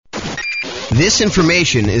This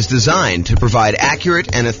information is designed to provide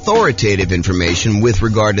accurate and authoritative information with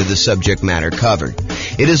regard to the subject matter covered.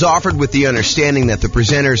 It is offered with the understanding that the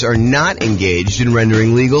presenters are not engaged in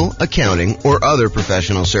rendering legal, accounting, or other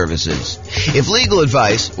professional services. If legal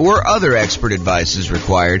advice or other expert advice is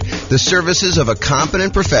required, the services of a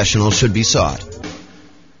competent professional should be sought.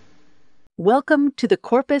 Welcome to the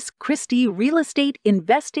Corpus Christi Real Estate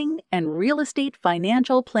Investing and Real Estate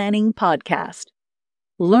Financial Planning Podcast.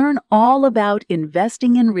 Learn all about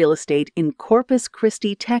investing in real estate in Corpus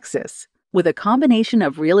Christi, Texas, with a combination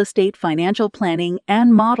of real estate financial planning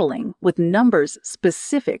and modeling with numbers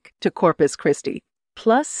specific to Corpus Christi,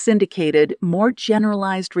 plus syndicated, more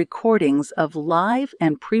generalized recordings of live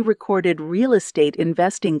and pre-recorded real estate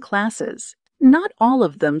investing classes, not all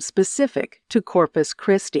of them specific to Corpus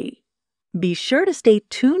Christi. Be sure to stay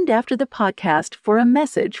tuned after the podcast for a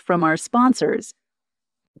message from our sponsors.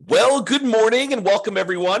 Well, good morning and welcome,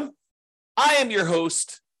 everyone. I am your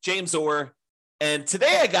host, James Orr, and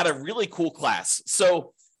today I got a really cool class.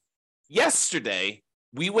 So yesterday,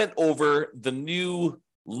 we went over the new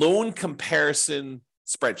loan comparison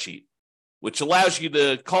spreadsheet, which allows you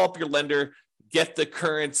to call up your lender, get the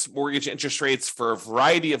current mortgage interest rates for a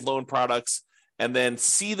variety of loan products, and then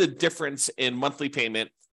see the difference in monthly payment,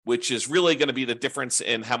 which is really going to be the difference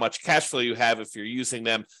in how much cash flow you have if you're using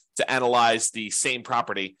them to analyze the same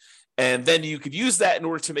property. And then you could use that in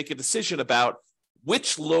order to make a decision about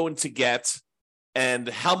which loan to get and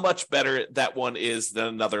how much better that one is than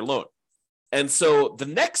another loan. And so the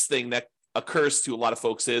next thing that occurs to a lot of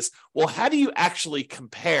folks is, well, how do you actually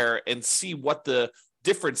compare and see what the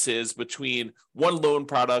difference is between one loan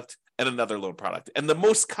product and another loan product? And the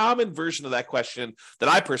most common version of that question that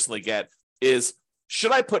I personally get is,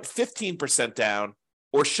 should I put 15% down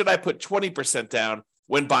or should I put 20% down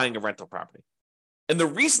when buying a rental property? And the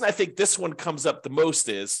reason I think this one comes up the most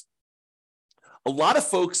is a lot of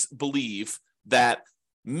folks believe that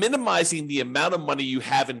minimizing the amount of money you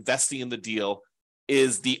have investing in the deal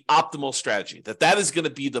is the optimal strategy, that is going to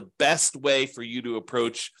be the best way for you to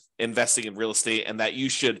approach investing in real estate, and that you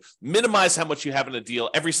should minimize how much you have in a deal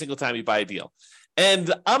every single time you buy a deal.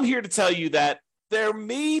 And I'm here to tell you that there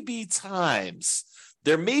may be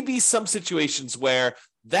some situations where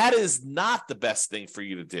that is not the best thing for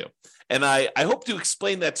you to do. And I hope to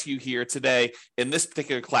explain that to you here today in this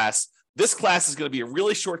particular class. This class is going to be a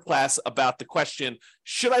really short class about the question,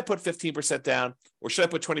 should I put 15% down or should I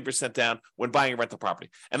put 20% down when buying a rental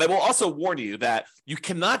property? And I will also warn you that you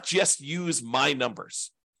cannot just use my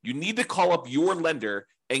numbers. You need to call up your lender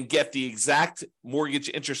and get the exact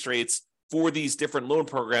mortgage interest rates for these different loan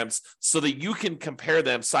programs so that you can compare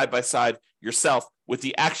them side by side yourself with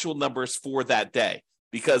the actual numbers for that day,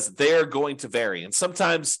 because they're going to vary. And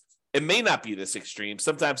sometimes it may not be this extreme.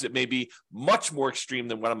 Sometimes it may be much more extreme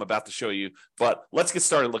than what I'm about to show you, but let's get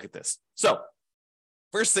started and look at this. So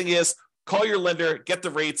first thing is, call your lender, get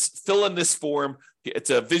the rates, fill in this form. It's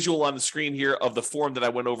a visual on the screen here of the form that I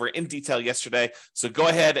went over in detail yesterday. So go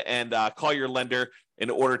ahead and call your lender in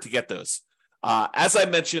order to get those. As I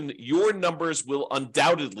mentioned, your numbers will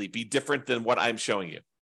undoubtedly be different than what I'm showing you.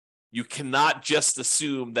 You cannot just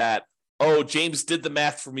assume that, oh, James did the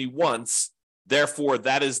math for me once, therefore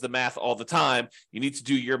that is the math all the time. You need to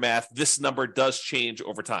do your math. This number does change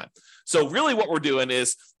over time. So really what we're doing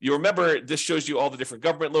is, you remember this shows you all the different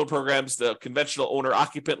government loan programs, the conventional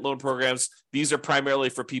owner-occupant loan programs. These are primarily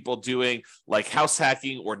for people doing like house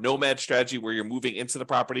hacking or nomad strategy where you're moving into the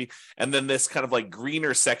property. And then this kind of like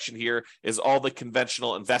greener section here is all the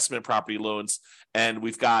conventional investment property loans. And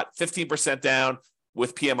we've got 15% down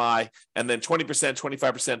with PMI, and then 20%,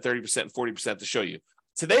 25%, 30%, and 40% to show you.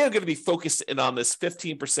 Today, I'm going to be focused in on this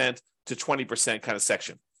 15% to 20% kind of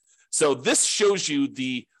section. So this shows you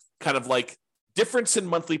the kind of like difference in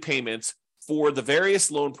monthly payments for the various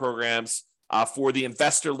loan programs for the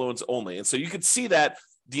investor loans only. And so you can see that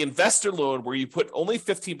the investor loan where you put only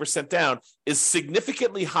 15% down is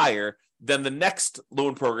significantly higher than the next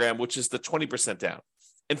loan program, which is the 20% down.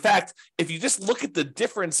 In fact, if you just look at the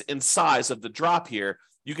difference in size of the drop here,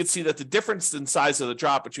 you can see that the difference in size of the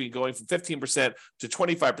drop between going from 15% to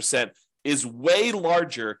 25% is way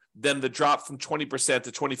larger than the drop from 20%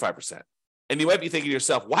 to 25%. And you might be thinking to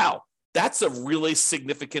yourself, wow, that's a really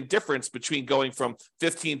significant difference between going from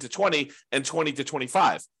 15 to 20 and 20 to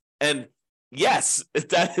 25. And yes,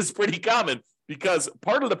 that is pretty common, because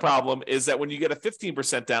part of the problem is that when you get a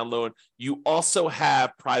 15% down loan, you also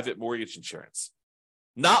have private mortgage insurance.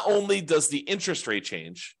 Not only does the interest rate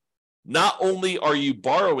change, not only are you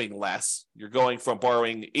borrowing less, you're going from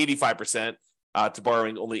borrowing 85% to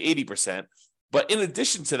borrowing only 80%, but in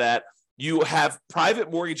addition to that, you have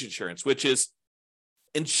private mortgage insurance, which is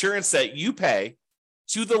insurance that you pay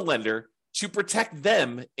to the lender to protect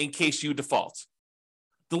them in case you default.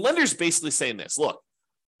 The lender's basically saying this, look,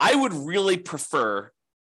 I would really prefer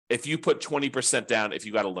if you put 20% down if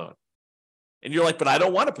you got a loan. And you're like, but I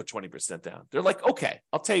don't want to put 20% down. They're like, okay,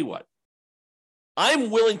 I'll tell you what.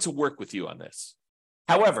 I'm willing to work with you on this.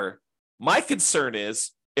 However, my concern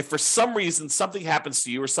is if for some reason something happens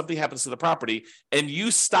to you or something happens to the property and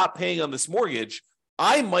you stop paying on this mortgage,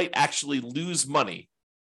 I might actually lose money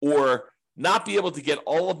or not be able to get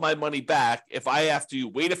all of my money back if I have to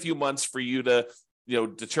wait a few months for you to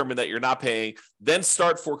determine that you're not paying, then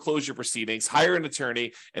start foreclosure proceedings, hire an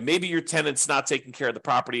attorney, and maybe your tenant's not taking care of the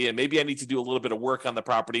property, and maybe I need to do a little bit of work on the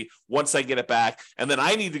property once I get it back, and then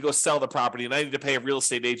I need to go sell the property, and I need to pay a real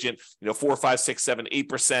estate agent, 4, 5, 6, 7,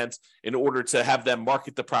 8% in order to have them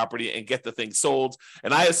market the property and get the thing sold.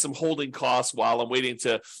 And I have some holding costs while I'm waiting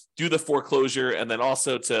to do the foreclosure, and then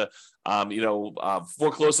also to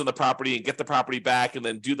foreclose on the property and get the property back, and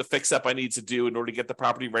then do the fix up I need to do in order to get the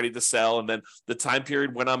property ready to sell. And then the time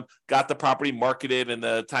period when I'm got the property marketed and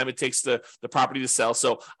the time it takes the property to sell.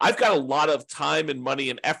 So I've got a lot of time and money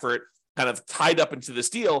and effort kind of tied up into this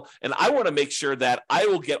deal. And I want to make sure that I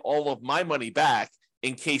will get all of my money back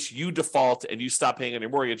in case you default and you stop paying on your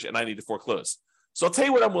mortgage and I need to foreclose. So I'll tell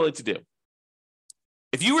you what I'm willing to do.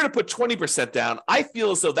 If you were to put 20% down, I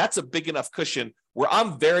feel as though that's a big enough cushion where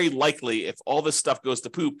I'm very likely, if all this stuff goes to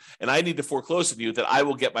poop and I need to foreclose on you, that I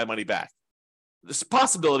will get my money back. There's a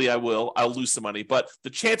possibility I'll lose some money, but the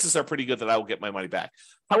chances are pretty good that I will get my money back.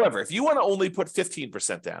 However, if you want to only put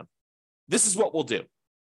 15% down, this is what we'll do.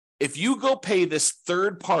 If you go pay this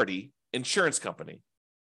third-party insurance company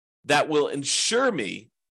that will insure me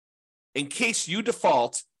in case you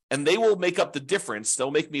default, and they will make up the difference,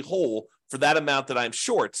 they'll make me whole for that amount that I'm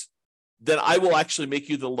short, then I will actually make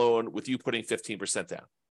you the loan with you putting 15% down.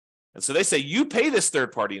 And so they say, you pay this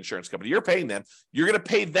third-party insurance company, you're paying them, you're going to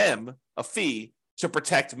pay them a fee to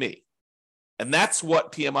protect me. And that's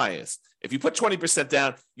what PMI is. If you put 20%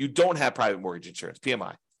 down, you don't have private mortgage insurance,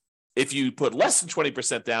 PMI. If you put less than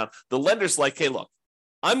 20% down, the lender's like, hey, look,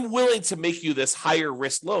 I'm willing to make you this higher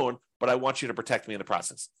risk loan, but I want you to protect me in the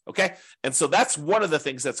process, okay? And so that's one of the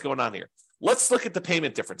things that's going on here. Let's look at the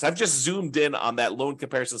payment difference. I've just zoomed in on that loan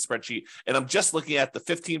comparison spreadsheet, and I'm just looking at the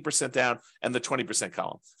 15% down and the 20%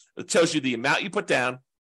 column. It tells you the amount you put down,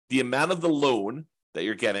 the amount of the loan that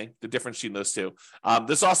you're getting, the difference between those two.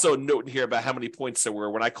 There's also a note in here about how many points there were.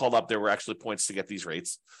 When I called up, there were actually points to get these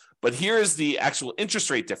rates. But here is the actual interest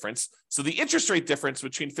rate difference. So the interest rate difference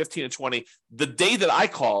between 15 and 20, the day that I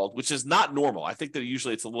called, which is not normal. I think that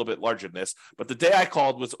usually it's a little bit larger than this, but the day I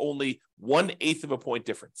called was only 1/8 of a point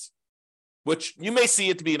difference, which you may see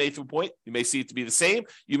it to be 1/8 of a point. You may see it to be the same.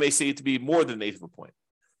 You may see it to be more than 1/8 of a point.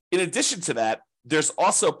 In addition to that, there's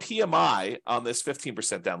also PMI on this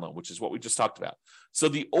 15% down loan, which is what we just talked about. So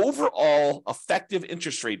the overall effective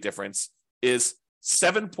interest rate difference is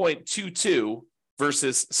 7.22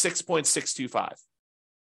 versus 6.625.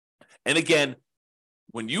 And again,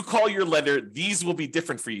 when you call your lender, these will be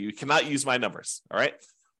different for you. You cannot use my numbers, all right?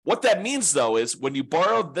 What that means, though, is when you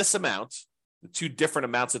borrow this amount, the two different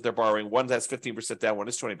amounts that they're borrowing, one has 15% down, one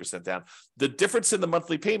is 20% down, the difference in the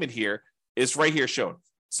monthly payment here is right here shown.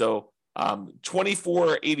 So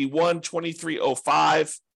 $24.81,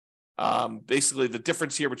 $23.05. Basically, the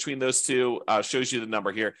difference here between those two shows you the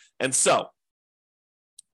number here. And so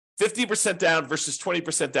 50% down versus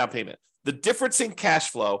 20% down payment. The difference in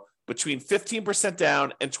cash flow between 15%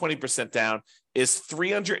 down and 20% down is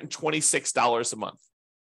 $326 a month.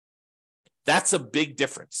 That's a big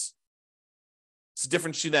difference. It's the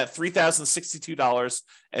difference between that $3,062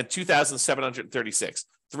 and $2,736,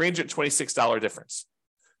 $326 difference.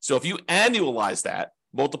 So if you annualize that,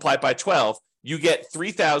 multiply it by 12, you get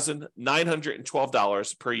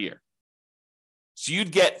 $3,912 per year. So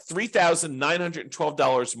you'd get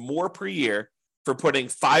 $3,912 more per year for putting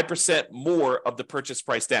 5% more of the purchase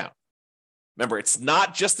price down. Remember, it's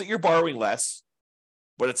not just that you're borrowing less,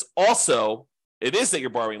 but it is that you're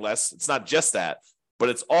borrowing less. It's not just that, but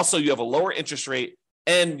it's also you have a lower interest rate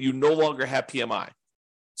and you no longer have PMI.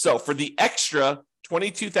 So for the extra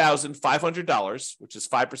 $22,500, which is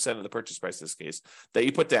 5% of the purchase price in this case, that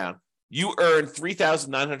you put down, you earn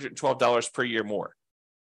 $3,912 per year more,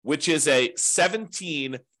 which is a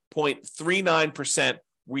 17.39%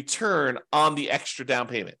 return on the extra down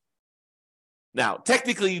payment. Now,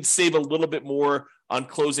 technically, you'd save a little bit more on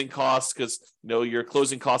closing costs because your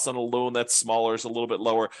closing costs on a loan that's smaller is a little bit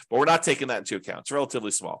lower, but we're not taking that into account. It's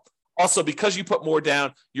relatively small. Also, because you put more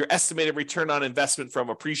down, your estimated return on investment from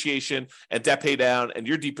appreciation and debt pay down and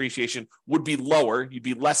your depreciation would be lower. You'd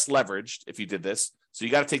be less leveraged if you did this. So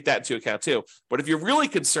you got to take that into account too. But if you're really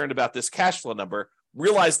concerned about this cash flow number,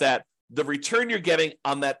 realize that the return you're getting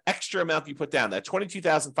on that extra amount you put down, that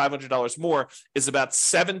 $22,500 more, is about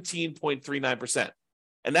 17.39%.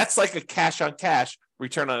 And that's like a cash on cash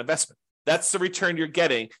return on investment. That's the return you're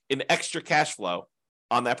getting in extra cash flow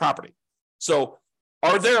on that property. So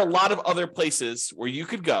are there a lot of other places where you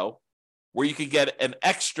could go where you could get an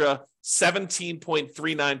extra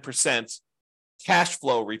 17.39% cash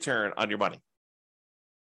flow return on your money?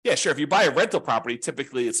 Yeah, sure. If you buy a rental property,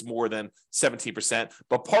 typically it's more than 17%,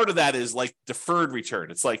 but part of that is like deferred return.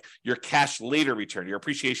 It's like your cash later return, your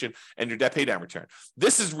appreciation and your debt pay down return.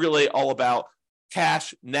 This is really all about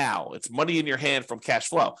cash now. It's money in your hand from cash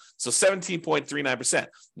flow. So 17.39%.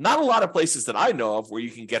 Not a lot of places that I know of where you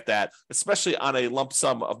can get that, especially on a lump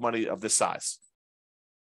sum of money of this size.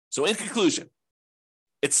 So in conclusion,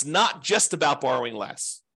 it's not just about borrowing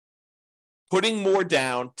less. Putting more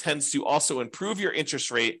down tends to also improve your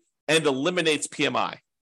interest rate and eliminates PMI.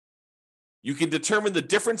 You can determine the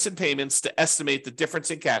difference in payments to estimate the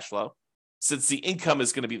difference in cash flow, since the income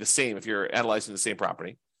is going to be the same if you're analyzing the same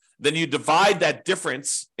property. Then you divide that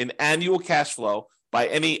difference in annual cash flow by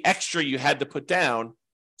any extra you had to put down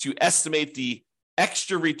to estimate the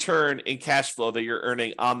extra return in cash flow that you're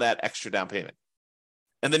earning on that extra down payment.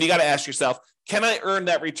 And then you got to ask yourself, can I earn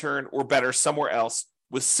that return or better somewhere else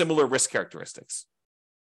with similar risk characteristics?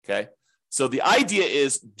 Okay. So the idea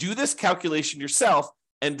is do this calculation yourself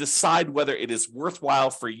and decide whether it is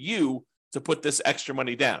worthwhile for you to put this extra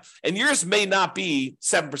money down. And yours may not be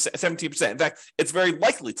 7%, 17%. In fact, it's very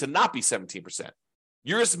likely to not be 17%.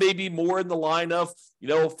 Yours may be more in the line of,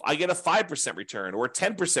 if I get a 5% return or a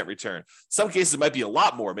 10% return. Some cases it might be a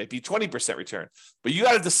lot more, maybe 20% return. But you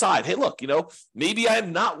got to decide, hey, look, maybe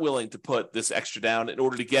I'm not willing to put this extra down in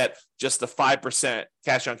order to get just a 5%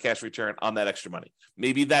 cash on cash return on that extra money.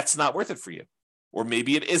 Maybe that's not worth it for you. Or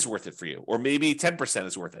maybe it is worth it for you. Or maybe 10%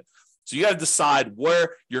 is worth it. So you got to decide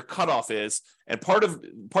where your cutoff is. And part of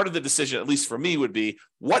the decision, at least for me, would be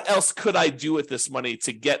what else could I do with this money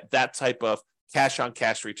to get that type of cash on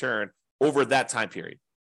cash return over that time period.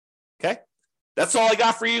 Okay. That's all I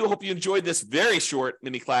got for you. Hope you enjoyed this very short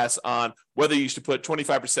mini class on whether you should put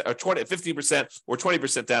 25% or 15% or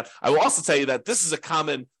 20% down. I will also tell you that this is a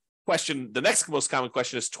common question. The next most common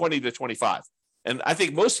question is 20 to 25. And I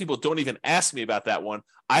think most people don't even ask me about that one.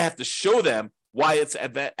 I have to show them why it's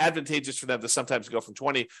advantageous for them to sometimes go from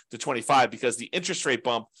 20 to 25 because the interest rate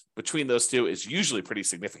bump between those two is usually pretty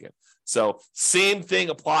significant. So same thing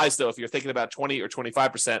applies, though, if you're thinking about 20 or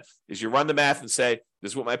 25%, is you run the math and say,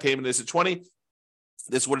 this is what my payment is at 20,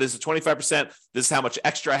 this is what it is at 25%, this is how much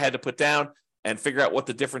extra I had to put down, and figure out what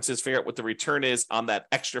the difference is, figure out what the return is on that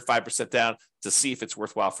extra 5% down to see if it's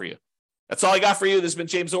worthwhile for you. That's all I got for you. This has been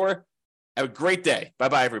James Orr. Have a great day.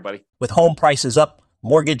 Bye-bye, everybody. With home prices up,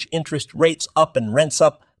 mortgage interest rates up and rents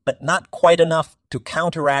up, but not quite enough to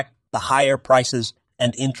counteract the higher prices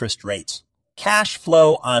and interest rates. Cash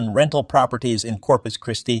flow on rental properties in Corpus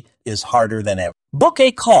Christi is harder than ever. Book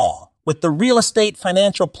a call with the Real Estate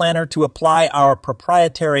Financial Planner to apply our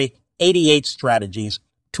proprietary 88 strategies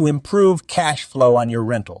to improve cash flow on your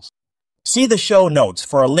rentals. See the show notes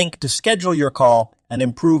for a link to schedule your call and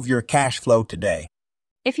improve your cash flow today.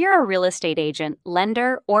 If you're a real estate agent,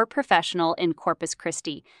 lender, or professional in Corpus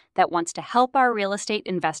Christi that wants to help our real estate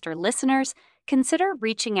investor listeners, consider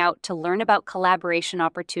reaching out to learn about collaboration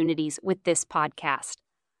opportunities with this podcast.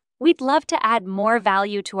 We'd love to add more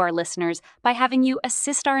value to our listeners by having you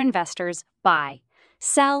assist our investors buy,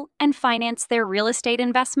 sell, and finance their real estate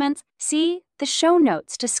investments. See the show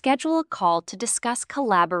notes to schedule a call to discuss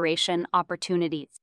collaboration opportunities.